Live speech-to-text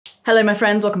Hello my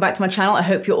friends, welcome back to my channel. I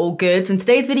hope you're all good. So in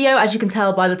today's video, as you can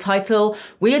tell by the title,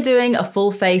 we are doing a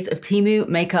full face of Temu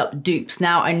makeup dupes.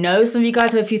 Now I know some of you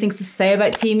guys have a few things to say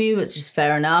about Temu, it's just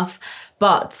fair enough,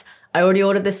 but I already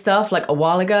ordered this stuff like a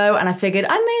while ago and I figured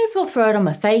I may as well throw it on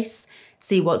my face,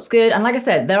 see what's good. And like I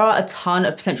said, there are a ton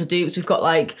of potential dupes. We've got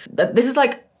like, this is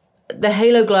like the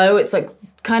Halo Glow. It's like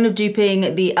kind of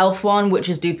duping the e.l.f. one, which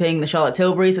is duping the Charlotte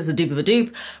Tilbury, so it's a dupe of a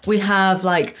dupe. We have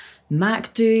like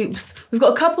MAC dupes. We've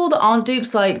got a couple that aren't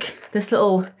dupes, like this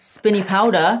little spinny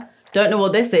powder. Don't know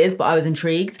what this is, but I was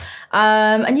intrigued.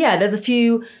 And yeah, there's a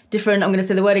few different, I'm gonna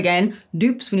say the word again,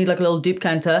 dupes. We need like a little dupe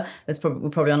counter. We're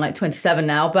probably on like 27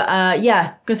 now, but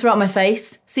yeah, gonna throw it on my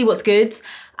face, see what's good.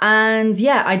 And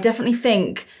yeah, I definitely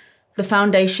think the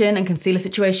foundation and concealer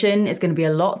situation is gonna be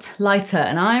a lot lighter,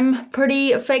 and I'm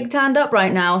pretty fake tanned up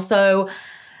right now, so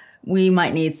we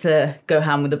might need to go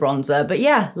ham with the bronzer. But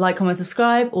yeah, like, comment,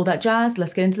 subscribe, all that jazz.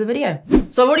 Let's get into the video.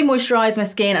 So I've already moisturized my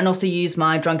skin and also used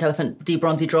my Drunk Elephant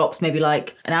Debronzy drops maybe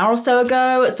like an hour or so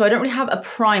ago. So I don't really have a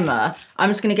primer. I'm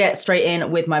just gonna get straight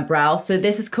in with my brows. So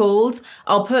this is called,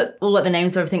 I'll put all like the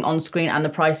names of everything on screen and the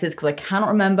prices because I cannot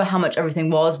remember how much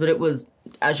everything was, but it was,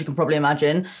 as you can probably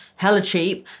imagine, hella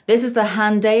cheap. This is the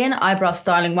Handayan Eyebrow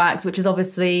Styling Wax, which is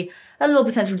obviously a little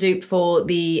potential dupe for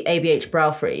the ABH Brow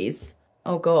Freeze.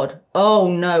 Oh God,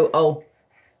 oh no, oh.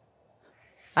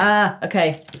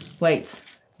 Okay, wait.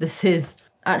 This is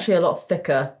actually a lot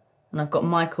thicker and I've got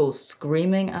Michael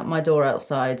screaming at my door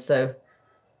outside, so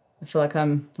I feel like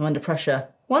I'm under pressure.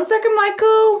 1 second,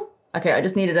 Michael. Okay, I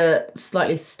just needed a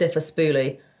slightly stiffer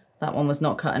spoolie. That one was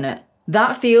not cutting it.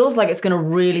 That feels like it's gonna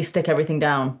really stick everything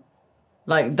down.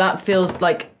 Like that feels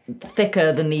like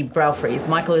thicker than the Brow Freeze.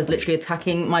 Michael is literally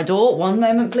attacking my door. One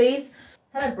moment, please.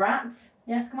 Hello, Brat.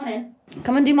 Yes, come on in.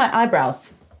 Come and do my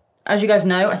eyebrows. As you guys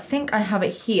know, I think I have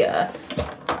it here.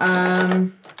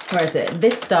 Where is it?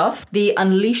 This stuff, the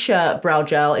Unleasher Brow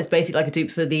Gel, is basically like a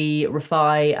dupe for the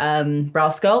Refy Brow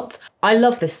Sculpt. I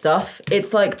love this stuff.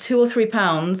 It's like £2 or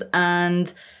 £3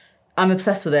 and I'm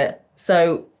obsessed with it.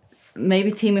 So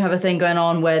maybe Temu have a thing going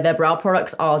on where their brow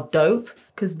products are dope,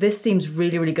 because this seems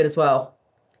really, really good as well.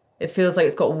 It feels like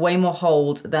it's got way more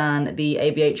hold than the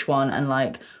ABH one and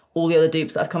like all the other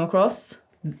dupes that I've come across.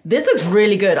 This looks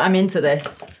really good. I'm into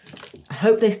this. I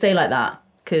hope they stay like that,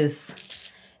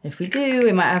 because if we do,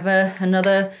 we might have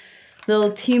another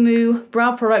little Temu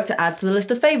brow product to add to the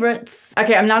list of favorites.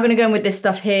 Okay, I'm now gonna go in with this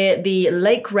stuff here, the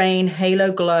Lake Rain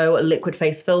Halo Glow Liquid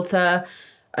Face Filter.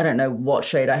 I don't know what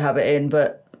shade I have it in,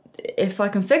 but if I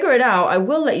can figure it out, I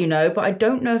will let you know, but I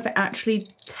don't know if it actually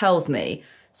tells me.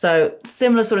 So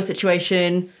similar sort of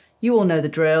situation. You all know the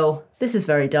drill. This is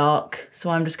very dark,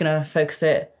 so I'm just gonna focus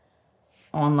it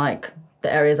on like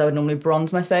the areas I would normally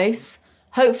bronze my face.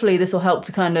 Hopefully this will help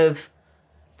to kind of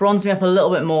bronze me up a little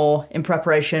bit more in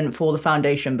preparation for the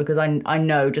foundation, because I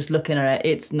know just looking at it,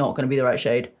 it's not gonna be the right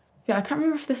shade. Yeah, I can't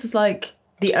remember if this was like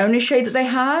the only shade that they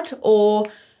had, or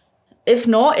if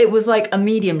not, it was like a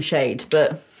medium shade,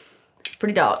 but it's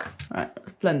pretty dark. All right,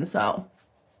 let's blend this out.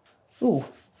 Ooh,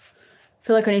 I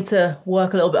feel like I need to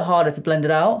work a little bit harder to blend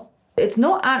it out. It's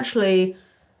not actually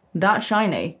that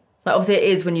shiny. Like obviously it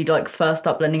is when you like first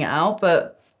start blending it out,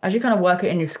 but as you kind of work it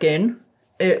in your skin,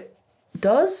 it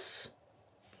does,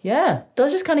 yeah,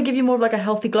 does just kind of give you more of like a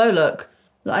healthy glow look.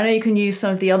 I know you can use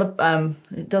some of the other,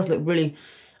 it does look really,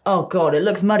 oh God, it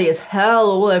looks muddy as hell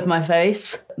all over my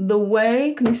face. The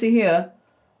way, can you see here?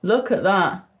 Look at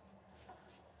that.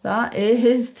 That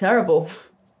is terrible.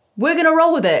 We're gonna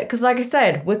roll with it, because like I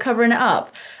said, we're covering it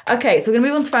up. Okay, so we're gonna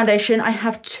move on to foundation. I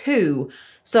have two.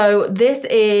 So this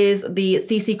is the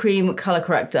CC Cream Color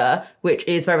Corrector, which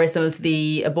is very, very similar to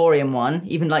the Arborium one,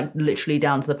 even like literally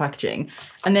down to the packaging.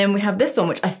 And then we have this one,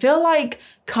 which I feel like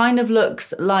kind of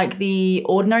looks like the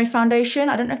Ordinary foundation.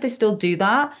 I don't know if they still do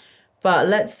that, but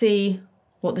let's see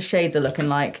what the shades are looking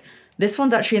like. This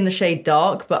one's actually in the shade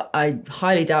Dark, but I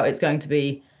highly doubt it's going to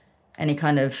be any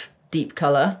kind of deep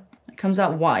color. It comes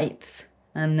out white,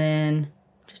 and then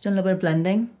just doing a little bit of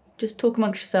blending. Just talk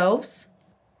amongst yourselves.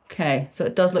 Okay, so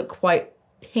it does look quite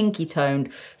pinky toned.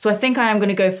 So I think I am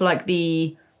gonna go for like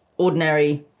the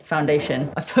Ordinary foundation.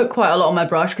 I put quite a lot on my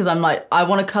brush because I'm like, I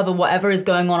wanna cover whatever is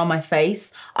going on my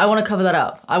face. I wanna cover that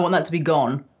up. I want that to be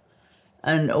gone.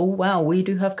 And oh wow, we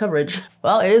do have coverage.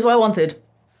 Well, it is what I wanted.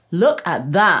 Look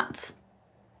at that.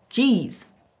 Jeez.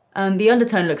 And the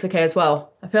undertone looks okay as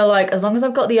well. I feel like as long as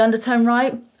I've got the undertone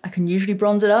right, I can usually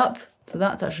bronze it up. So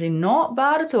that's actually not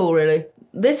bad at all, really.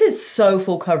 This is so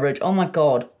full coverage, oh my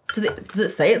God. Does it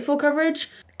say it's full coverage?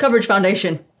 Coverage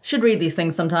foundation. Should read these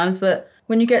things sometimes, but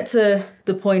when you get to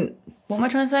the point, what am I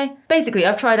trying to say? Basically,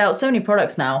 I've tried out so many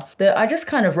products now that I just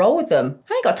kind of roll with them.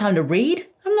 I ain't got time to read.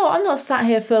 I'm not sat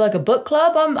here for like a book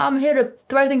club. I'm here to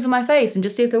throw things on my face and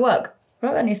just see if they work.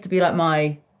 Right, that needs to be like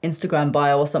my Instagram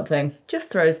bio or something.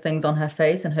 Just throws things on her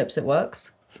face and hopes it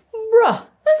works. Bruh,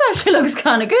 this actually looks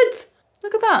kind of good.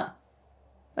 Look at that.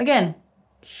 Again,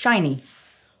 shiny.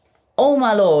 Oh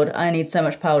my lord, I need so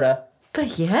much powder.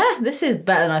 But yeah, this is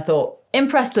better than I thought.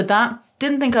 Impressed with that.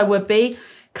 Didn't think I would be.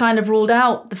 Kind of ruled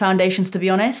out the foundations, to be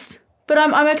honest. But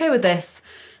I'm okay with this.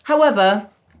 However,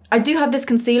 I do have this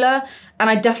concealer, and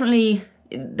I definitely,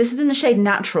 this is in the shade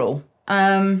Natural,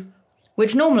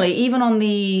 which normally, even on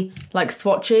the like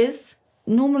swatches,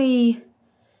 normally,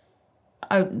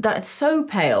 that's so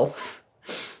pale.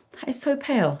 That is so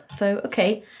pale. So,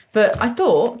 okay. But I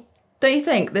thought, don't you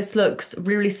think this looks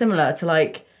really similar to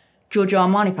like Giorgio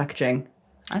Armani packaging?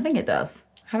 I think it does.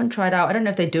 I haven't tried out, I don't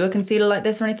know if they do a concealer like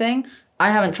this or anything.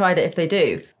 I haven't tried it if they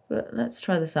do, but let's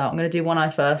try this out. I'm gonna do one eye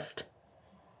first.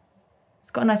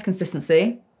 It's got a nice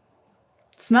consistency.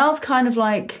 Smells kind of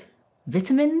like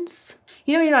vitamins.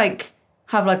 You know, you like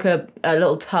have like a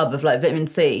little tub of like vitamin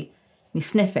C, you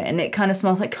sniff it and it kind of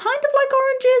smells like kind of like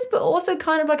oranges, but also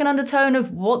kind of like an undertone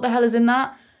of what the hell is in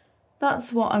that.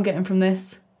 That's what I'm getting from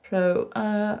this. So,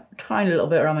 tiny little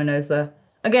bit around my nose there.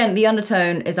 Again, the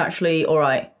undertone is actually all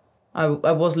right. I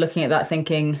was looking at that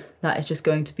thinking that is just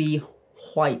going to be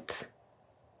white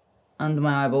under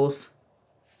my eyeballs.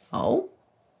 Oh.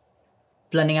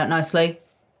 Blending out nicely.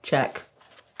 Check.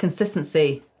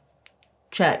 Consistency.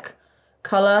 Check.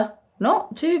 Colour.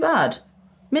 Not too bad.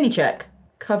 Mini check.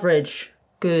 Coverage.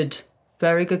 Good.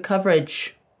 Very good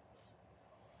coverage.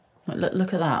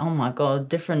 Look at that. Oh my god.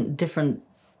 Different.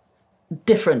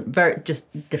 Very, just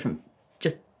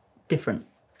different.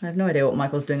 I have no idea what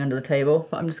Michael's doing under the table,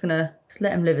 but I'm just gonna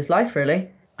let him live his life, really.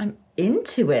 I'm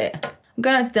into it. I'm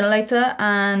going out to dinner later,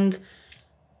 and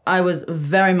I was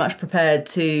very much prepared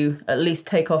to at least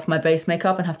take off my base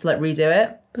makeup and have to like redo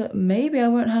it, but maybe I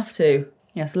won't have to.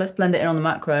 Yeah, so let's blend it in on the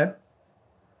macro.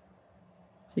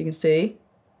 So you can see,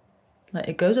 like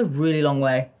it goes a really long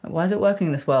way. Like, why is it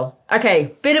working this well?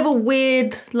 Okay, bit of a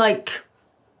weird, like,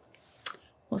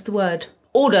 what's the word?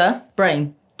 Order,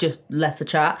 brain just left the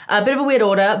chat. A bit of a weird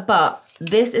order, but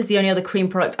this is the only other cream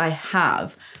product I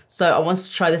have. So I wanted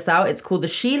to try this out. It's called the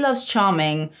She Loves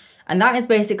Charming, and that is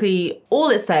basically all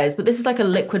it says, but this is like a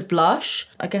liquid blush.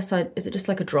 I guess is it just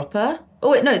like a dropper? Oh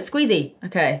wait, no, it's squeezy.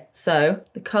 Okay, so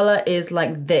the color is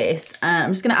like this, and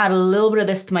I'm just gonna add a little bit of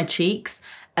this to my cheeks,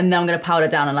 and then I'm gonna powder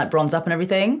down and like bronze up and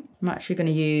everything. I'm actually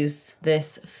gonna use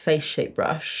this face shape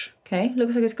brush. Okay,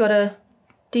 looks like it's got a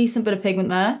decent bit of pigment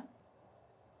there.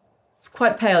 It's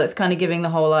quite pale, it's kind of giving the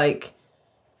whole like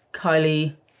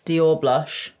Kylie Dior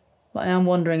blush. But I am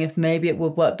wondering if maybe it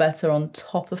would work better on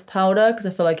top of powder, because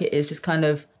I feel like it is just kind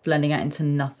of blending out into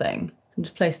nothing. I'm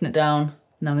just placing it down.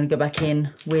 Now I'm gonna go back in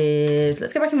with,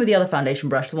 let's go back in with the other foundation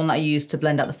brush, the one that I used to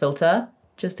blend out the filter,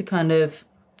 just to kind of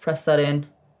press that in. And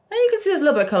you can see there's a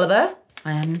little bit of color there.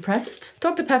 I am impressed.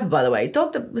 Dr. Pepper, by the way, one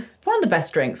of the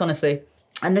best drinks, honestly.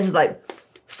 And this is like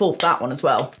full fat one as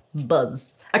well,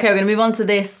 buzz. Okay, we're gonna move on to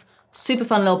this super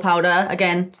fun little powder.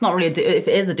 Again, it's not really a dupe. If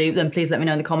it is a dupe, then please let me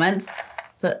know in the comments.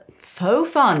 But so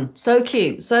fun, so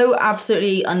cute, so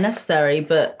absolutely unnecessary,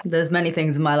 but there's many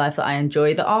things in my life that I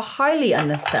enjoy that are highly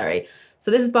unnecessary.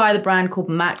 So this is by the brand called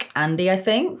Mac Andy, I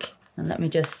think. And let me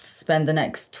just spend the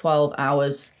next 12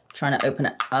 hours trying to open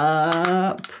it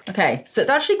up. Okay, so it's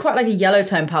actually quite like a yellow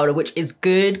tone powder, which is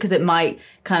good because it might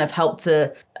kind of help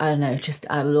to, I don't know, just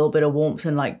add a little bit of warmth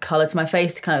and like color to my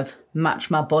face to kind of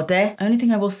match my body. Only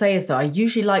thing I will say is that I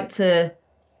usually like to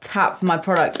tap my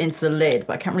product into the lid,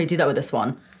 but I can't really do that with this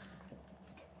one.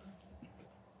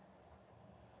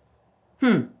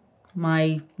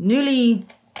 My newly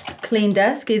clean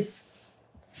desk is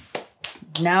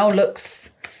now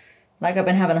looks like I've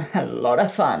been having a lot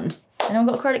of fun. Anyone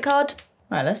got a credit card?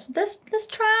 Right, let's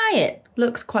try it.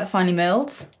 Looks quite finely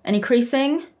milled. Any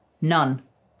creasing? None.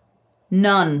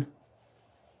 None.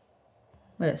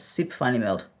 Wait, it's super finely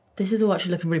milled. This is all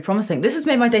actually looking really promising. This has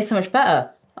made my day so much better.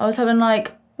 I was having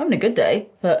a good day,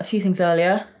 but a few things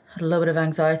earlier, had a little bit of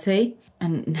anxiety,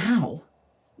 and now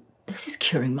this is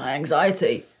curing my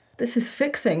anxiety. This is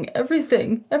fixing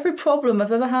everything, every problem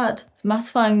I've ever had. It's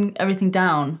massifying everything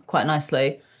down quite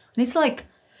nicely. I need to like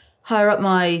higher up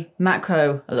my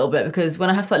macro a little bit, because when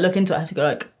I have to like look into it, I have to go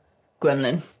like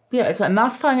gremlin. Yeah, it's like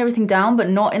massifying everything down, but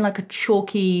not in like a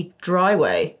chalky, dry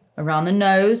way. Around the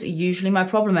nose, usually my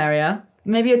problem area.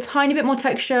 Maybe a tiny bit more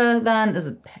texture than, there's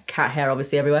a cat hair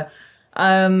obviously everywhere.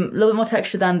 A little bit more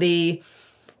texture than the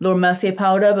Laura Mercier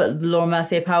powder, but the Laura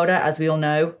Mercier powder, as we all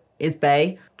know, is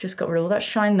Bay. Just got rid of all that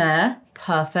shine there.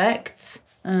 Perfect.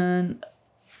 And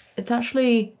it's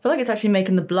actually, I feel like it's actually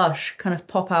making the blush kind of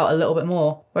pop out a little bit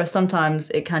more. Whereas sometimes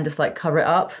it can just like cover it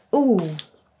up. Ooh.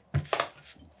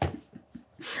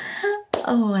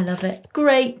 Oh, I love it.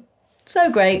 Great.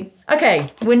 So great.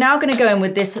 Okay, we're now gonna go in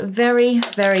with this very,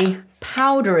 very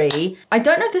powdery. I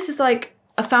don't know if this is like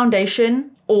a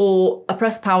foundation or a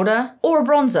pressed powder or a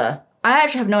bronzer. I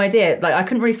actually have no idea. Like I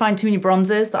couldn't really find too many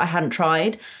bronzers that I hadn't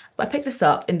tried. But I picked this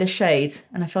up in this shade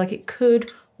and I feel like it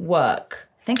could work.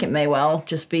 I think it may well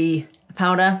just be a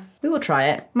powder. We will try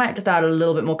it. Might just add a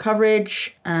little bit more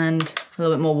coverage and a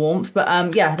little bit more warmth.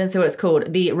 But yeah, I didn't see what it's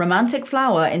called. The Romantic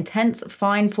Flower Intense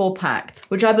Fine Pore Packed,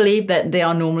 which I believe that they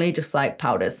are normally just like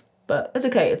powders. But it's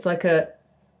okay, it's like a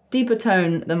deeper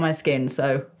tone than my skin.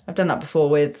 So I've done that before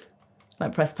with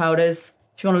like pressed powders.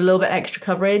 If you want a little bit extra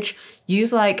coverage,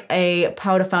 use like a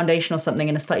powder foundation or something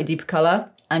in a slightly deeper color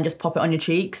and just pop it on your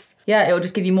cheeks. Yeah, it'll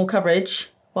just give you more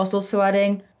coverage whilst also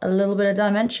adding a little bit of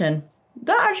dimension.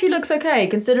 That actually looks okay,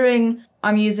 considering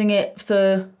I'm using it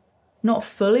for not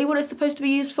fully what it's supposed to be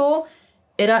used for.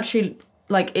 It actually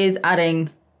like is adding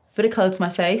a bit of color to my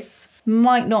face.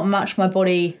 Might not match my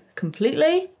body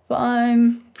completely, but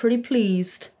I'm pretty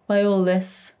pleased by all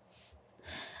this.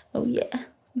 Oh yeah,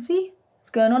 you see? It's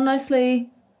going on nicely.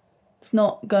 It's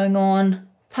not going on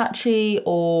patchy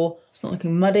or it's not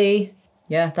looking muddy.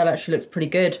 Yeah, that actually looks pretty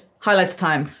good. Highlighter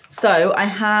time. So I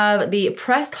have the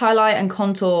Pressed Highlight and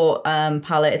Contour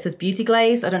palette. It says Beauty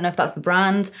Glaze. I don't know if that's the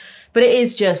brand, but it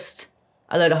is just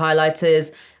a load of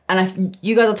highlighters. And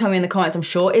you guys will tell me in the comments, I'm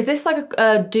sure. Is this like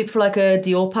a dupe for like a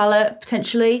Dior palette,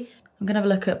 potentially? I'm gonna have a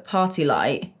look at Party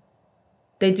Light.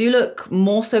 They do look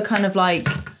more so kind of like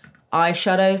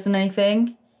eyeshadows than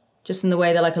anything, just in the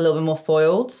way they're like a little bit more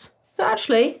foiled. But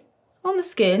actually, on the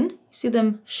skin, you see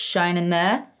them shining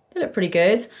there. They look pretty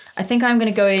good. I think I'm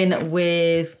gonna go in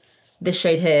with this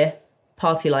shade here,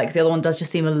 Party Light, because the other one does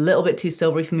just seem a little bit too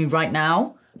silvery for me right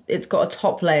now. It's got a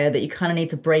top layer that you kind of need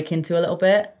to break into a little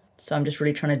bit. So I'm just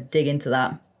really trying to dig into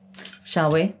that.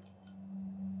 Shall we?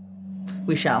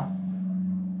 We shall.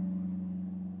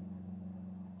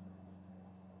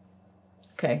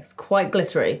 Okay, it's quite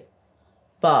glittery,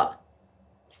 but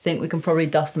I think we can probably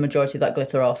dust the majority of that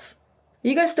glitter off. Are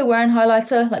you guys still wearing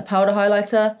highlighter, like powder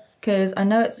highlighter? Because I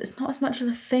know it's not as much of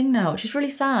a thing now, which is really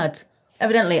sad.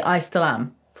 Evidently, I still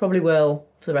am. Probably will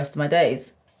for the rest of my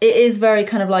days. It is very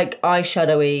kind of like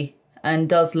eyeshadowy and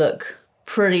does look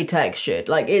pretty textured.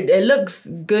 Like it looks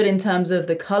good in terms of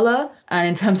the color and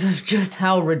in terms of just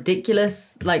how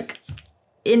ridiculous, like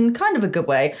in kind of a good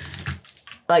way,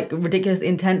 like ridiculous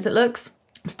intense it looks.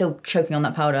 I'm still choking on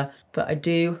that powder, but I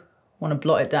do want to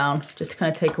blot it down just to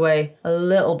kind of take away a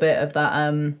little bit of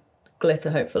that glitter,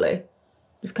 hopefully.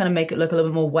 Just kind of make it look a little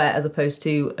bit more wet as opposed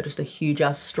to just a huge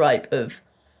ass stripe of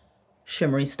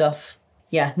shimmery stuff.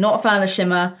 Yeah, not a fan of the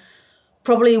shimmer.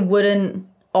 Probably wouldn't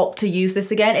opt to use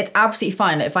this again. It's absolutely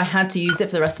fine. If I had to use it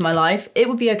for the rest of my life, it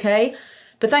would be okay.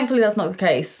 But thankfully that's not the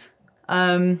case.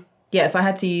 Yeah, if I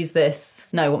had to use this,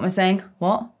 no, what am I saying?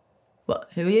 What?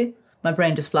 Who are you? My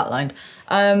brain just flatlined.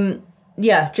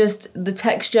 Yeah, just the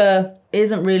texture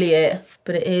isn't really it,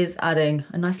 but it is adding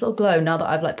a nice little glow now that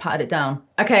I've like patted it down.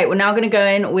 Okay, we're now gonna go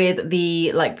in with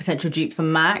the like potential dupe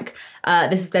from MAC.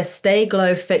 This is their Stay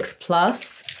Glow Fix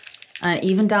Plus, and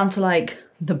even down to like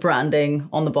the branding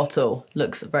on the bottle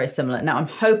looks very similar. Now I'm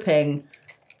hoping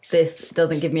this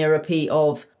doesn't give me a repeat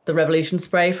of the Revolution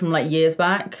spray from like years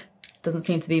back. Doesn't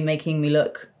seem to be making me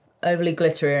look overly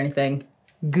glittery or anything.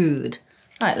 Good.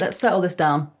 All right, let's settle this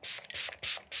down.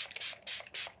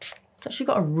 It's actually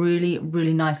got a really,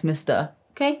 really nice mister.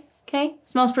 Okay,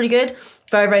 smells pretty good.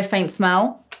 Very, very faint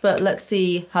smell, but let's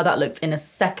see how that looks in a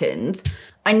second.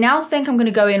 I now think I'm gonna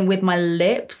go in with my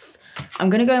lips. I'm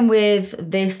gonna go in with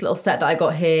this little set that I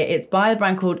got here. It's by a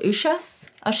brand called Ushes?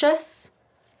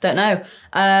 Don't know.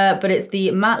 But it's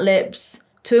the Matte Lips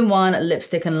 2-in-1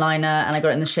 lipstick and liner, and I got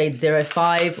it in the shade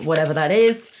 05, whatever that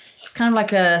is. It's kind of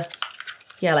like a,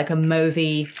 yeah, like a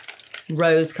mauvey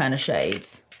rose kind of shade.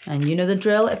 And you know the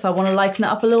drill. If I want to lighten it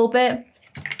up a little bit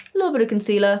of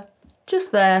concealer,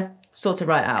 just there, sorts it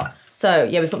right out. So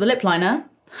yeah, we've got the lip liner.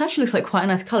 Actually looks like quite a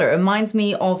nice color. It reminds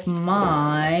me of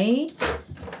my,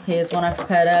 here's one I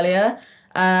prepared earlier,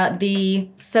 the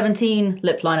 17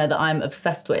 lip liner that I'm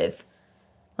obsessed with.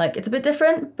 Like, it's a bit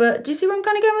different, but do you see where I'm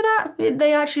kind of going with that?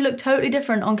 They actually look totally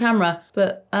different on camera,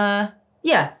 but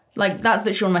yeah, like that's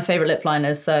literally one of my favorite lip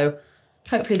liners, so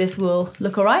hopefully this will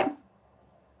look all right.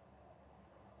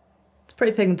 It's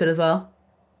pretty pigmented as well.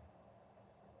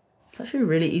 It's actually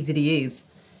really easy to use.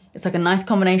 It's like a nice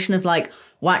combination of like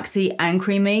waxy and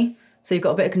creamy, so you've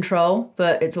got a bit of control,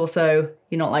 but it's also,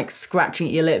 you're not like scratching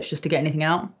at your lips just to get anything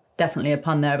out. Definitely a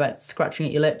pun there about scratching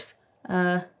at your lips.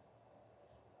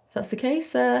 If that's the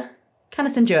case,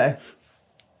 Canison Duo.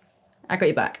 I got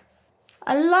you back.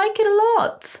 I like it a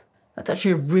lot. That's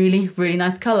actually a really, really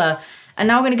nice color. And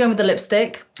now we're gonna go in with the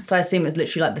lipstick. So I assume it's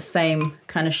literally like the same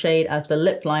kind of shade as the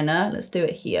lip liner. Let's do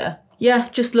it here. Yeah,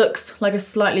 just looks like a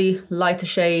slightly lighter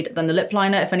shade than the lip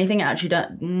liner. If anything, it actually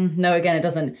don't, no, again, it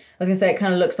doesn't. I was gonna say it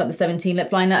kind of looks like the 17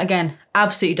 lip liner. Again,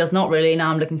 absolutely does not really,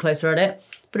 now I'm looking closer at it,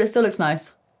 but it still looks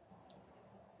nice.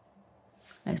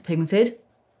 And it's pigmented,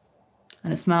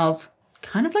 and it smells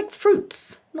kind of like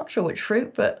fruits. Not sure which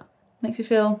fruit, but makes you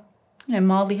feel, you know,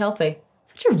 mildly healthy.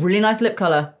 Such a really nice lip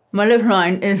color. My lip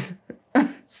line is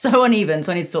so uneven,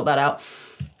 so I need to sort that out.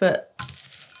 But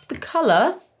the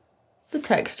color, the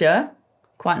texture,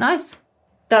 quite nice.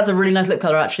 That's a really nice lip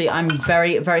color, actually. I'm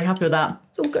very, very happy with that.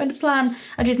 It's all going to plan.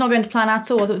 Actually, it's not going to plan at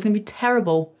all. I thought it was gonna be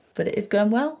terrible, but it is going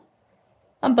well.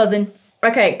 I'm buzzing.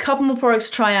 Okay, couple more products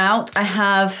to try out. I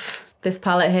have this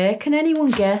palette here. Can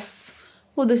anyone guess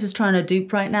what this is trying to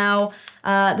dupe right now?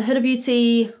 The Huda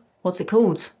Beauty, what's it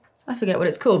called? I forget what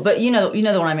it's called, but you know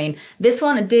the one I mean. This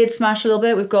one did smash a little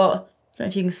bit. We've got, I don't know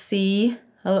if you can see,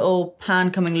 a little pan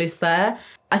coming loose there.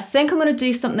 I think I'm gonna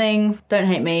do something, don't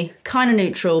hate me, kind of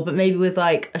neutral, but maybe with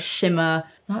like a shimmer.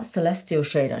 That Celestial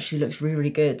shade actually looks really, really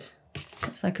good.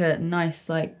 It's like a nice,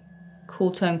 like,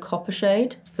 cool tone copper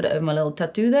shade. Put it over my little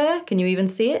tattoo there. Can you even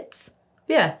see it?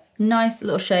 Yeah, nice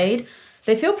little shade.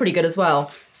 They feel pretty good as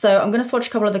well. So I'm gonna swatch a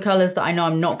couple of the colors that I know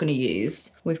I'm not gonna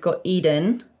use. We've got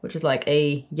Eden, which is like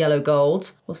a yellow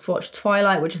gold. We'll swatch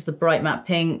Twilight, which is the bright matte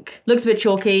pink. Looks a bit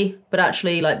chalky, but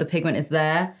actually like the pigment is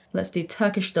there. Let's do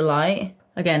Turkish Delight.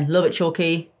 Again, a little bit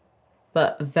chalky,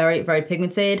 but very, very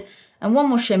pigmented. And one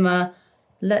more shimmer.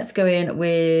 Let's go in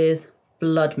with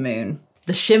Blood Moon.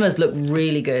 The shimmers look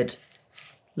really good.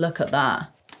 Look at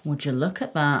that. Would you look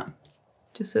at that?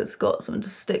 Just so it's got something to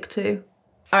stick to.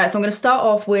 All right, so I'm gonna start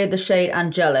off with the shade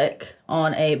Angelic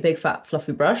on a big fat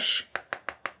fluffy brush.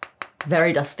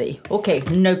 Very dusty. Okay,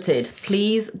 noted.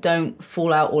 Please don't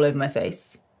fall out all over my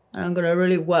face. And I'm gonna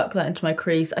really work that into my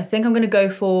crease. I think I'm gonna go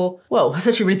for, whoa, it's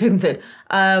actually really pigmented.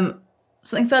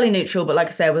 Something fairly neutral, but like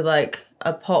I said, with like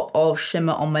a pop of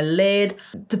shimmer on my lid.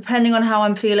 Depending on how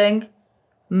I'm feeling,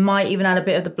 might even add a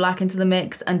bit of the black into the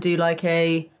mix and do like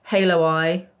a halo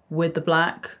eye with the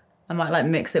black. I might like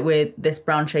mix it with this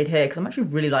brown shade here because I'm actually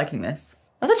really liking this.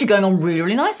 That's actually going on really,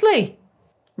 really nicely.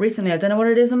 Recently, I don't know what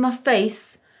it is on my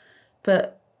face,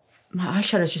 but my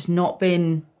eyeshadow's just not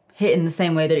been hitting the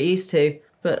same way that it used to.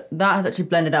 But that has actually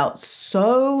blended out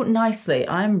so nicely.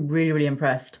 I'm really, really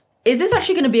impressed. Is this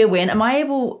actually gonna be a win? Am I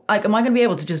gonna be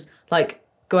able to just like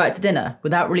go out to dinner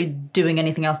without really doing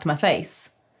anything else to my face?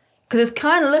 Because it's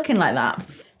kind of looking like that.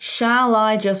 Shall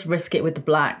I just risk it with the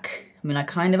black? I mean, I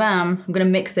kind of am. I'm gonna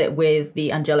mix it with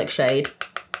the Angelic shade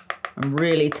and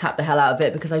really tap the hell out of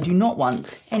it because I do not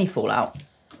want any fallout.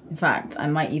 In fact, I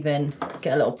might even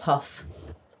get a little puff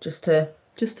just to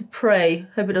pray.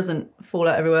 Hope it doesn't fall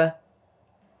out everywhere.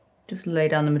 Just lay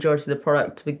down the majority of the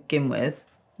product to begin with.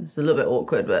 It's a little bit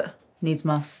awkward, but needs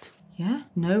must. Yeah,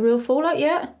 no real fallout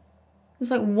yet.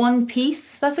 There's like one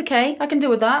piece, that's okay. I can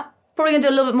deal with that. Probably gonna do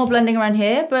a little bit more blending around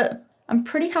here, but I'm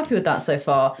pretty happy with that so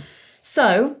far.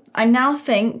 So I now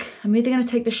think I'm either gonna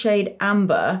take the shade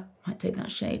Amber, might take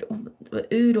that shade,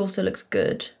 but Oud also looks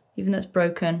good, even though it's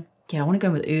broken. Yeah, I wanna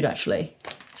go with Oud actually.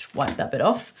 Just wipe that bit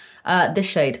off. This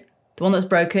shade, the one that's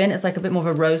broken, it's like a bit more of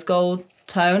a rose gold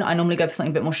tone. I normally go for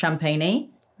something a bit more champagne-y.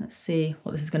 Let's see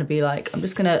what this is gonna be like. I'm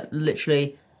just gonna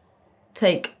literally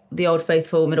take the Old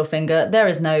Faithful middle finger. There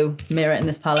is no mirror in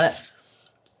this palette.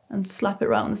 And slap it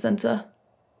right on the center.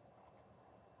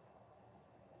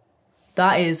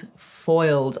 That is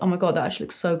foiled. Oh my God, that actually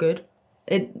looks so good.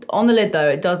 On the lid though,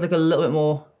 it does look a little bit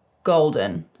more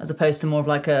golden as opposed to more of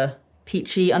like a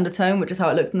peachy undertone, which is how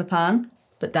it looked in the pan,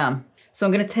 but damn. So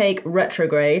I'm gonna take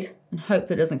Retrograde and hope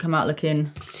that it doesn't come out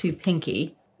looking too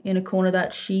pinky. In a corner of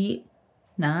that sheet.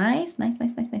 Nice, nice,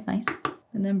 nice, nice, nice, nice.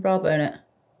 And then brow bone it.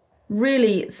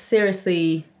 Really,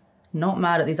 seriously, not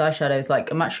mad at these eyeshadows. Like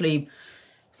I'm actually,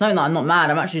 it's not that I'm not mad,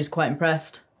 I'm actually just quite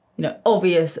impressed. You know,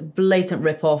 obvious, blatant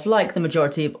rip-off, like the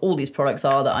majority of all these products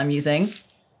are that I'm using.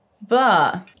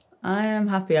 But I am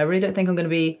happy. I really don't think I'm gonna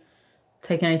be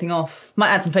taking anything off. Might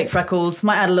add some fake freckles,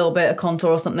 might add a little bit of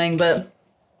contour or something, but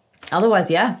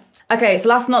otherwise, yeah. Okay, so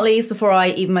last but not least, before I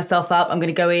even myself up, I'm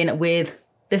gonna go in with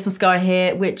this mascara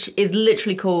here, which is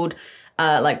literally called,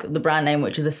 like the brand name,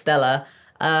 which is Estella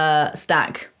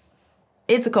Stack.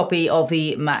 It's a copy of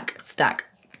the MAC Stack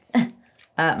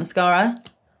mascara.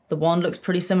 The wand looks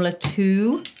pretty similar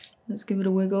to, let's give it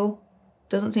a wiggle.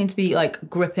 Doesn't seem to be like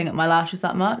gripping at my lashes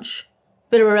that much.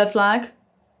 Bit of a red flag.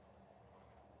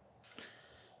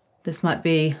 this might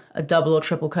be a double or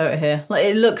triple coat here. Like,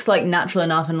 it looks like natural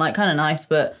enough and like kind of nice,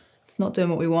 but it's not doing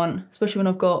what we want, especially when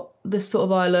I've got this sort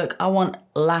of eye look. I want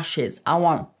lashes. I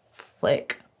want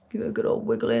flick. Give it a good old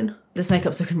wiggle in. This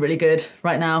makeup's looking really good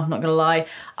right now, not gonna lie.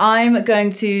 I'm going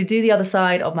to do the other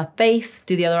side of my face,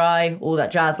 do the other eye, all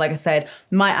that jazz, like I said.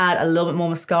 Might add a little bit more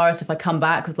mascara, so if I come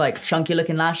back with like chunky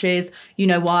looking lashes, you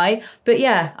know why. But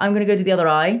yeah, I'm gonna go do the other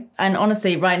eye. And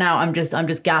honestly, right now, I'm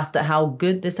just gassed at how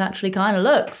good this actually kind of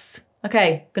looks.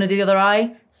 Okay, gonna do the other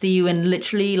eye. See you in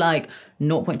literally like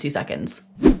 0.2 seconds.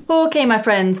 Okay, my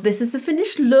friends, this is the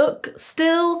finished look.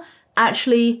 Still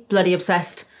actually bloody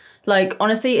obsessed. Like,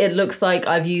 honestly, it looks like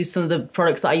I've used some of the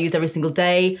products that I use every single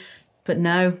day, but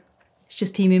no, it's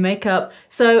just Temu makeup.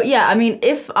 So yeah, I mean,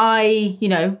 if I, you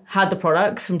know, had the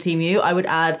products from Temu, I would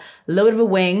add a little bit of a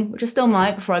wing, which I still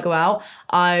might before I go out.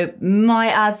 I might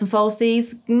add some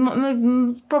falsies,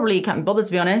 probably can't be bothered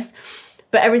to be honest,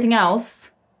 but everything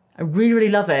else, I really, really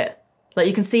love it. Like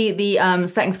you can see the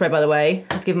setting spray, by the way,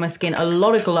 has given my skin a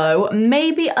lot of glow,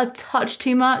 maybe a touch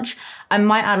too much. I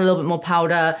might add a little bit more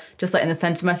powder, just like in the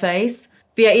center of my face.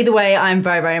 But yeah, either way, I'm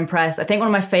very, very impressed. I think one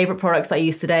of my favorite products that I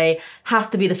use today has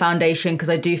to be the foundation, because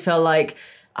I do feel like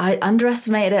I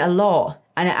underestimated it a lot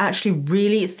and it actually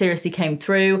really seriously came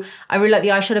through. I really like the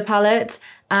eyeshadow palette,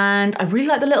 and I really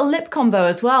like the little lip combo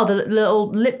as well, the little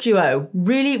lip duo.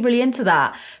 Really, really into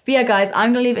that. But yeah, guys,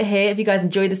 I'm gonna leave it here. If you guys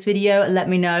enjoyed this video, let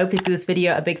me know. Please give this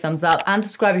video a big thumbs up and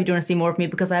subscribe if you do wanna see more of me,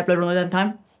 because I upload all the damn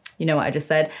time. You know what I just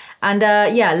said. And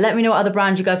yeah, let me know what other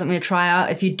brands you guys want me to try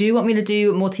out. If you do want me to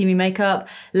do more Temu makeup,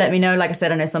 let me know. Like I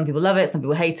said, I know some people love it, some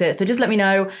people hate it. So just let me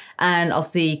know and I'll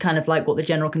see kind of like what the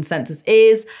general consensus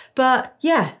is. But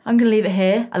yeah, I'm gonna leave it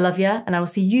here. I love you, and I will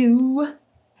see you,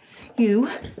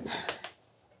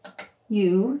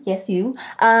 yes you,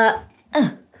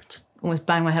 just almost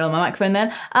banged my head on my microphone then,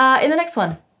 in the next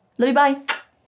one. Love you, bye.